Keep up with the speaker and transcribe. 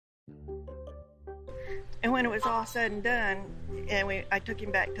And when it was all said and done, and I took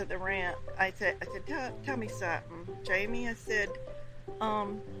him back to the ramp, I said, tell me something, Jamie. I said,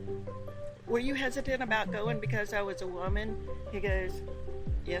 were you hesitant about going because I was a woman? He goes,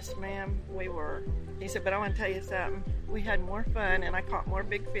 yes, ma'am, we were. He said, but I want to tell you something. We had more fun, and I caught more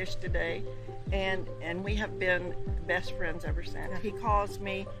big fish today, and we have been best friends ever since. He calls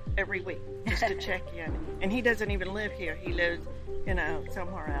me every week just to check in, and he doesn't even live here. He lives,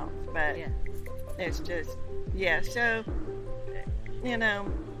 somewhere else. But it's just, so,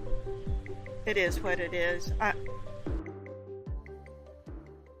 it is what it is.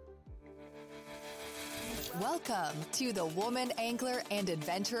 Welcome to the Woman Angler and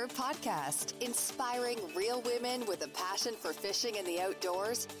Adventurer Podcast, inspiring real women with a passion for fishing in the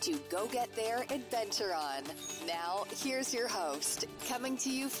outdoors to go get their adventure on. Now, here's your host, coming to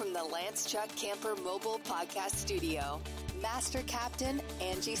you from the Lance Chuck Camper Mobile Podcast Studio, Master Captain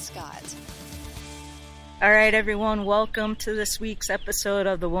Angie Scott. All right, everyone, welcome to this week's episode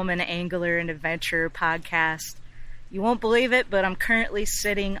of the Woman Angler and Adventurer Podcast. You won't believe it, but I'm currently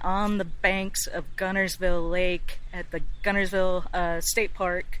sitting on the banks of Guntersville Lake at the Guntersville State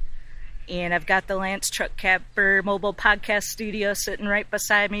Park, and I've got the Lance Chuck Camper Mobile Podcast Studio sitting right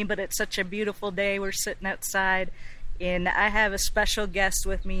beside me, but it's such a beautiful day. We're sitting outside, and I have a special guest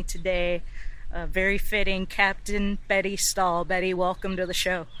with me today, very fitting, Captain Betty Stahl. Betty, welcome to the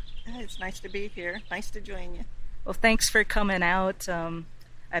show. It's nice to be here. Nice to join you. Well, thanks for coming out.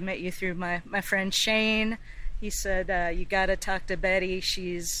 I met you through my friend Shane. He said, you got to talk to Betty.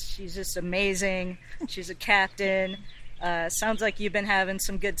 She's just amazing. She's a captain. Sounds like you've been having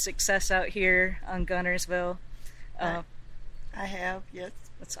some good success out here on Guntersville. I have, yes.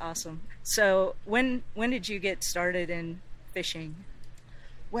 That's awesome. So when did you get started in fishing?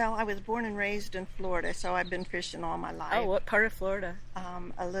 Well, I was born and raised in Florida, so I've been fishing all my life. Oh, what part of Florida?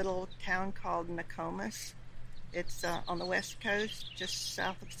 A little town called Mecca. It's on the west coast, just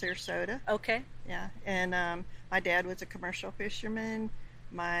south of Sarasota. Okay. Yeah, and my dad was a commercial fisherman.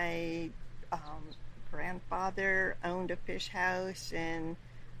 My grandfather owned a fish house, and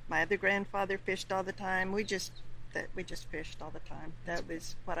my other grandfather fished all the time. We just fished all the time. That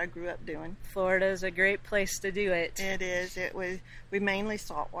was what I grew up doing. Florida is a great place to do it. It is. We mainly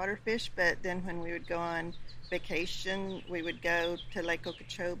saltwater fish, but then when we would go on vacation, we would go to Lake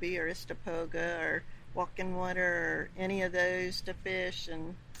Okeechobee or Istapoga or Walking Water or any of those to fish,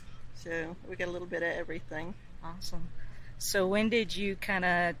 and so we got a little bit of everything. Awesome. So when did you kind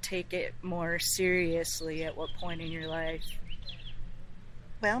of take it more seriously? At what point in your life?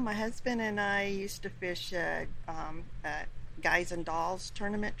 Well, my husband and I used to fish Guys and Dolls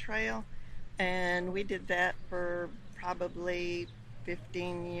tournament trail, and we did that for probably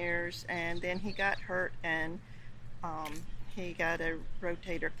 15 years, and then he got hurt, and he got a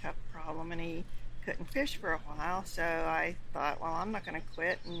rotator cuff problem, and he couldn't fish for a while. So I thought, well, I'm not going to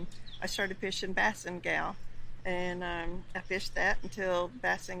quit, and I started fishing Bass and Gal, and I fished that until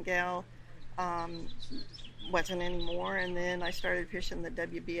Bass and Gal wasn't anymore, and then I started fishing the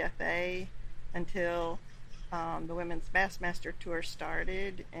WBFA until the Women's Bassmaster Tour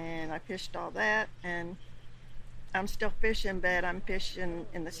started, and I fished all that, and I'm still fishing, but I'm fishing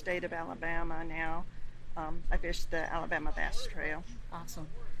in the state of Alabama now. I fish the Alabama Bass Trail. Awesome.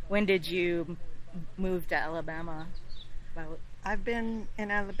 When did you move to Alabama? I've been in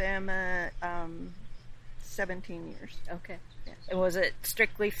Alabama 17 years. Okay. Yeah. And was it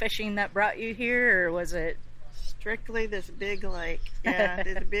strictly fishing that brought you here, or was it strictly this big lake? Yeah,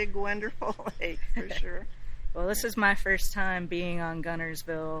 this big, wonderful lake, for sure. Well, this is my first time being on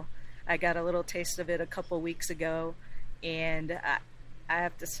Guntersville. I got a little taste of it a couple weeks ago, and I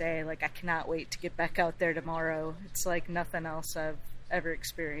have to say, I cannot wait to get back out there tomorrow. It's like nothing else I've ever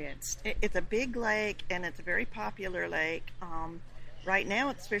experienced. It's a big lake, and it's a very popular lake. Right now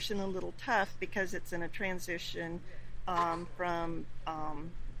it's fishing a little tough because it's in a transition from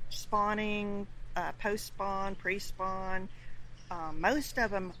spawning, post-spawn, pre-spawn. Most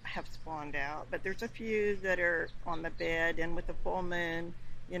of them have spawned out, but there's a few that are on the bed, and with the full moon,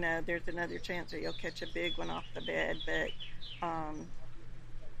 there's another chance that you'll catch a big one off the bed. But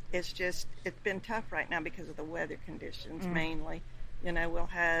it's been tough right now because of the weather conditions, mainly. We'll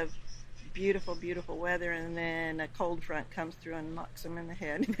have beautiful, beautiful weather, and then a cold front comes through and knocks them in the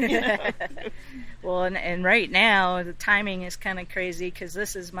head. Well, and right now the timing is kind of crazy because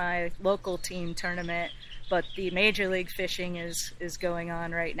this is my local team tournament, but the Major League Fishing is going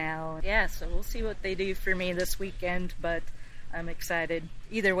on right now. Yeah, so we'll see what they do for me this weekend, but I'm excited.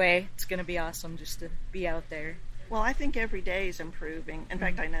 Either way, it's going to be awesome just to be out there. Well, I think every day is improving. In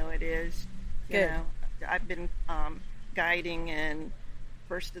fact, I know it is. Good. I've been guiding, and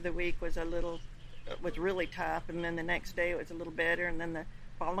first of the week was a little was really tough, and then the next day it was a little better, and then the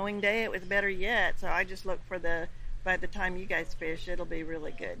following day it was better yet. So I just look for by the time you guys fish, it'll be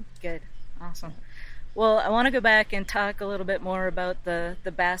really good. Good. Awesome. Well, I want to go back and talk a little bit more about the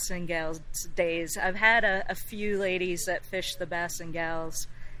Bass and Gals days. I've had a few ladies that fish the Bass and Gals,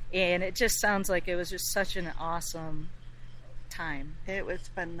 and it just sounds like it was just such an awesome time. It was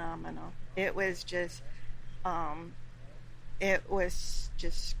phenomenal. It was just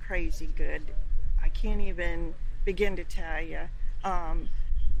crazy good. I can't even begin to tell you.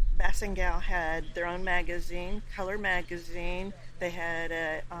 Bass and Gal had their own magazine, Color Magazine. They had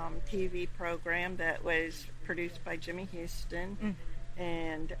a TV program that was produced by Jimmy Houston,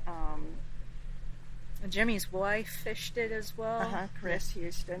 and Jimmy's wife fished it as well. Chris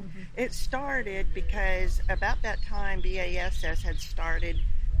Houston. Mm-hmm. It started because about that time BASS had started,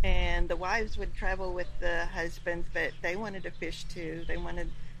 and the wives would travel with the husbands, but they wanted to fish too. They wanted,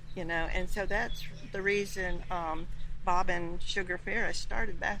 and so that's the reason Bob and Sugar Ferris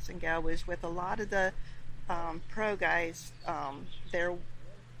started Bass and Gal, was with a lot of the pro guys.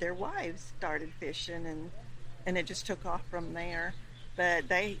 Their wives started fishing, and it just took off from there. But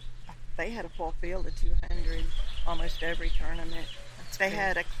they had a full field of 200 almost every tournament. They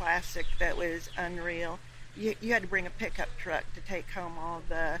had a classic that was unreal. You had to bring a pickup truck to take home all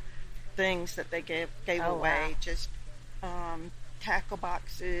the things that they gave away. Wow. Just tackle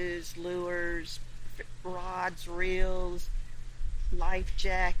boxes, lures, rods, reels, life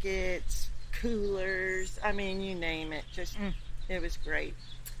jackets, coolers. I mean, you name it. Just it was great.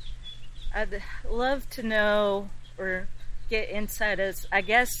 I'd love to know or get insight as, I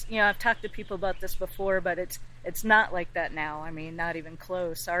guess, I've talked to people about this before, but it's not like that now. I mean, not even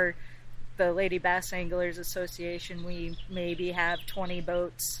close. The Lady Bass Anglers Association, we maybe have 20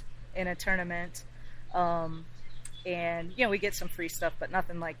 boats in a tournament, and we get some free stuff, but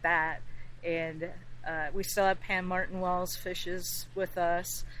nothing like that. And we still have Pam Martin Wells fishes with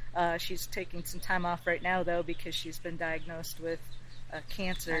us. She's taking some time off right now though, because she's been diagnosed with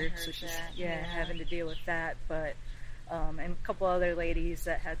cancer, so she's having to deal with that. But and a couple other ladies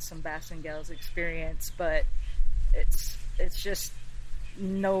that had some Bass and Gals experience, but it's just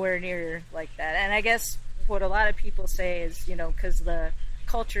nowhere near like that. And I guess what a lot of people say is, because the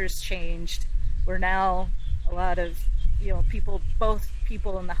culture's changed, we're now a lot of both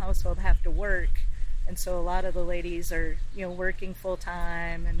people in the household have to work, and so a lot of the ladies are working full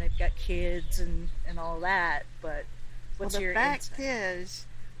time, and they've got kids and all that. But what's your fact is,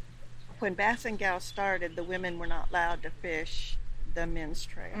 when Bass and Gal started, the women were not allowed to fish the men's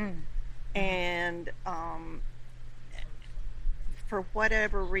trail. And for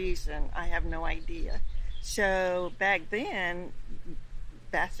whatever reason, I have no idea. So back then,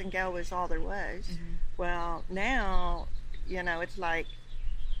 Bass and Gal was all there was. Well, now, it's like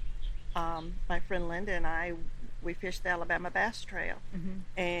my friend Linda and I, we fished the Alabama Bass Trail,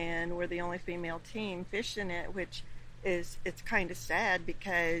 and we're the only female team fishing it, which it's kind of sad,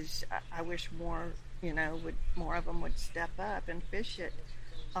 because I wish more of them would step up and fish it.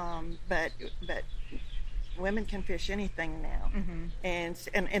 But women can fish anything now, and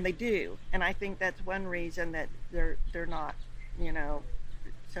they do, and I think that's one reason that they're not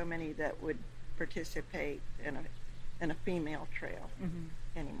so many that would participate in a female trail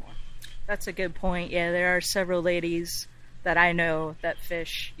anymore. That's a good point. Yeah, there are several ladies that I know that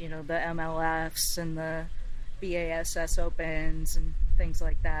fish, the MLFs and the BASS Opens and things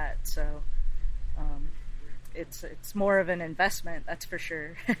like that. So it's more of an investment, that's for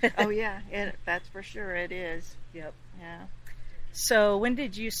sure. Oh yeah, that's for sure. It is. Yep. Yeah. So when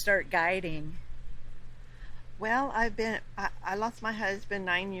did you start guiding? Well, I lost my husband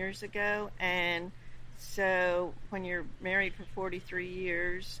 9 years ago, and so when you're married for 43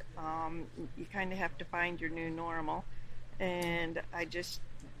 years, you kind of have to find your new normal. And I just,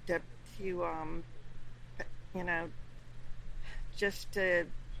 just to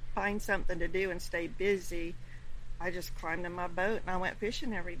find something to do and stay busy, I just climbed in my boat and I went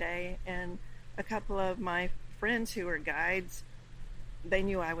fishing every day. And a couple of my friends who were guides, they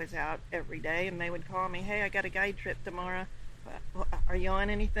knew I was out every day, and they would call me, "Hey, I got a guide trip tomorrow. Are you on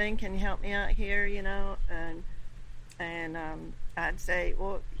anything? Can you help me out here?" And I'd say,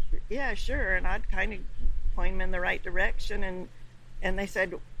 "Well, yeah, sure." And I'd kind of point them in the right direction. And they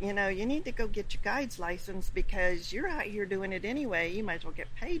said, "You need to go get your guide's license, because you're out here doing it anyway. You might as well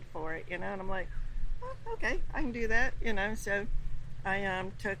get paid for it." And I'm like, "Oh, okay, I can do that." So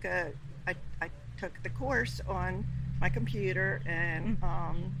I took the course on my computer, and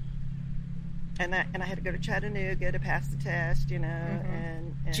I had to go to Chattanooga to pass the test,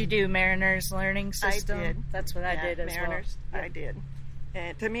 and did you do Mariner's Learning System? I did. That's what I did as Mariners, well. I did.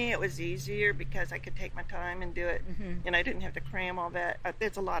 And to me, it was easier because I could take my time and do it, and I didn't have to cram all that.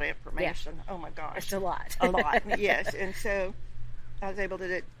 It's a lot of information. Yeah. Oh my gosh, it's a lot. A lot, yes. And so I was able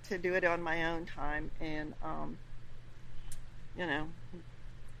to do it on my own time, and you know.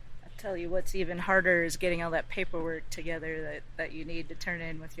 I tell you, what's even harder is getting all that paperwork together that you need to turn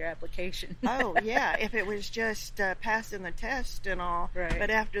in with your application. Oh yeah, if it was just passing the test and all, right. But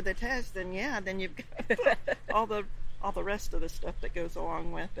after the test, then you've got all the rest of the stuff that goes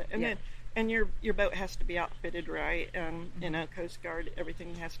along with it, and then your boat has to be outfitted right, and you know, Coast Guard,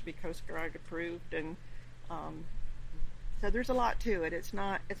 everything has to be Coast Guard approved, and so there's a lot to it. It's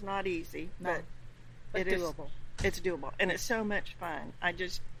not easy, no, but doable. It's doable, and it's so much fun.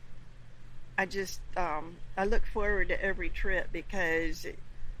 I look forward to every trip because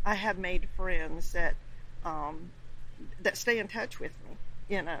I have made friends that stay in touch with me,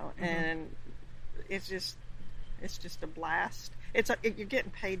 you know, and it's just a blast. You're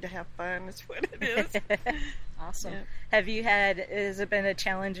getting paid to have fun. That's what it is. Awesome. Yeah. Has it been a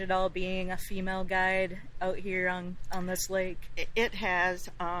challenge at all being a female guide out here on this lake? It has.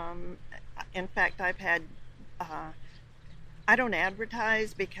 In fact, I've had. I don't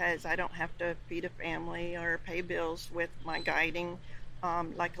advertise because I don't have to feed a family or pay bills with my guiding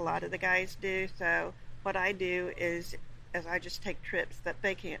like a lot of the guys do. So what I do is I just take trips that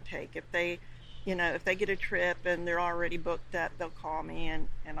they can't take. If they get a trip and they're already booked up, they'll call me and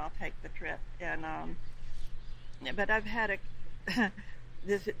I'll take the trip. And but I've had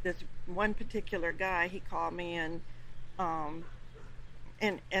this one particular guy. He called me and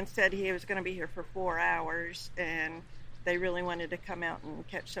said he was going to be here for 4 hours, and they really wanted to come out and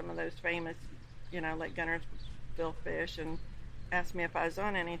catch some of those famous, you know, like Guntersville fish, and asked me if I was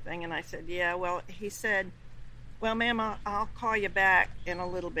on anything, and I said, yeah. Well, he said, well, ma'am, I'll call you back in a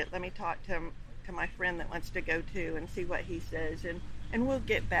little bit. Let me talk to my friend that wants to go too and see what he says, and we'll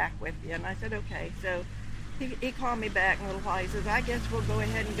get back with you. And I said, okay. So he called me back in a little while. He says, I guess we'll go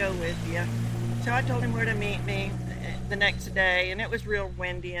ahead and go with you. So I told him where to meet me the next day, and it was real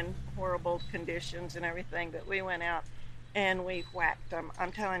windy and horrible conditions and everything, but we went out and we whacked him.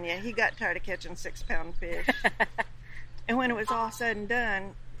 I'm telling you, he got tired of catching 6-pound fish. And when it was all said and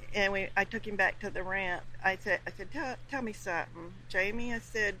done, and I took him back to the ramp, I said, tell me something, Jamie. I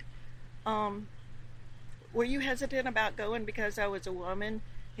said, were you hesitant about going because I was a woman?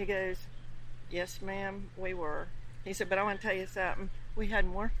 He goes, yes, ma'am, we were. He said, but I want to tell you something. We had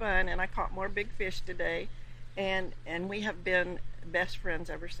more fun, and I caught more big fish today, and we have been best friends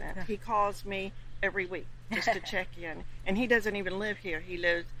ever since. He calls me every week just to check in, and he doesn't even live here. He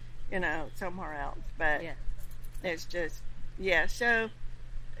lives, you know, somewhere else. But it's just, so,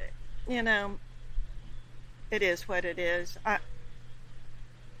 you know, it is what it is.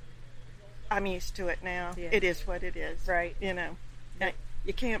 I'm used to it now. Yeah. It is what it is. Right. You know,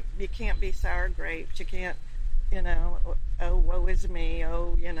 you can't be sour grapes. You can't, you know, oh, woe is me.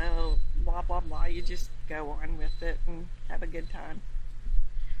 Oh, you know, blah, blah, blah. You just go on with it and have a good time.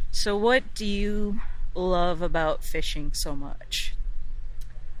 So what do you love about fishing so much?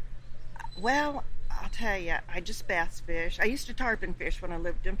 Well, I'll tell you, I just bass fish. I used to tarpon fish when I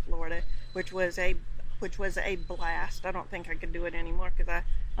lived in Florida, which was a blast. I don't think I could do it anymore because I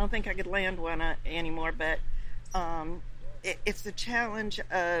don't think I could land one anymore. But it's the challenge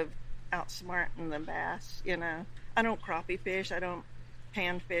of outsmarting the bass. You know, I don't crappie fish. I don't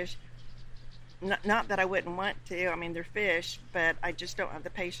pan fish. Not that I wouldn't want to. I mean, they're fish, but I just don't have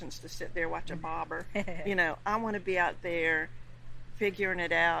the patience to sit there watch a bobber. You know, I want to be out there figuring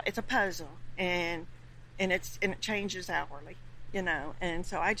it out. It's a puzzle, and it changes hourly. You know, and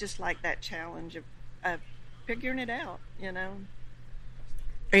so I just like that challenge of figuring it out. You know.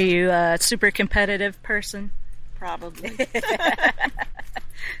 Are you a super competitive person? Probably.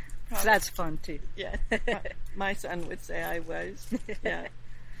 So that's fun too. Yeah, my son would say I was. Yeah.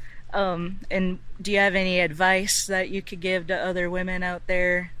 And do you have any advice that you could give to other women out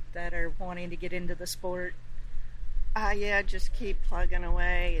there that are wanting to get into the sport? Yeah, just keep plugging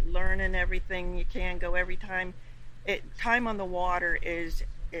away, learning everything you can. Go every time. Time on the water is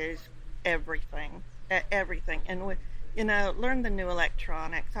everything, everything. And you know, learn the new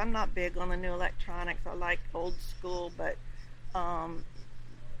electronics. I'm not big on the new electronics. I like old school, but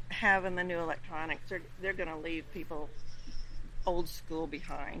having the new electronics, they're going to leave people old school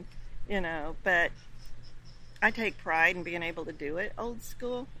behind, you know. But I take pride in being able to do it old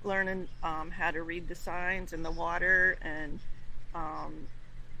school, learning how to read the signs in the water and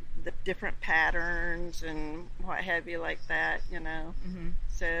the different patterns and what have you like that, you know. Mm-hmm.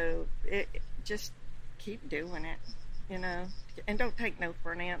 So just keep doing it, you know, and don't take no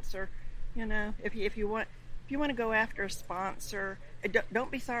for an answer, you know. If you want, if you want to go after a sponsor,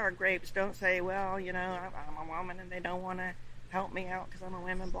 don't be sour grapes. Don't say, well, I'm a woman and they don't want to help me out because I'm a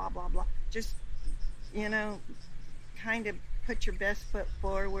woman, blah, blah, blah. Just, kind of put your best foot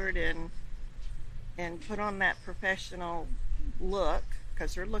forward and put on that professional look,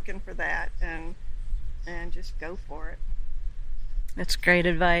 because they're looking for that, and just go for it. That's great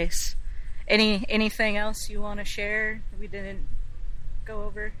advice. Anything else you want to share we didn't go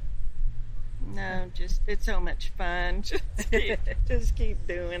over? No, just it's so much fun. Just keep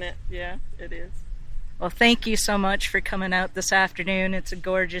doing it. Yeah, it is. Well, thank you so much for coming out this afternoon. It's a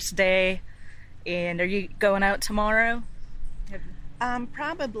gorgeous day. And are you going out tomorrow?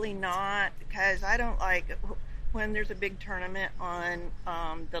 Probably not, because I don't like when there's a big tournament on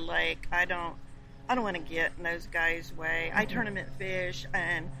the lake. I don't want to get in those guys' way. Mm-hmm. I tournament fish,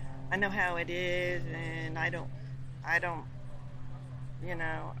 and I know how it is, and I don't.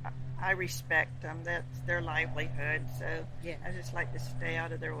 I respect them. That's their livelihood. So yeah, I just like to stay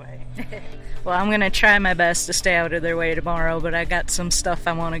out of their way. Well, I'm going to try my best to stay out of their way tomorrow, but I got some stuff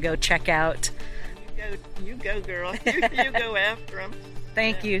I want to go check out. You go, girl. You go after them.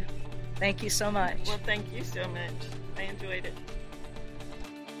 Thank you. Thank you so much. Well, thank you so much. I enjoyed it.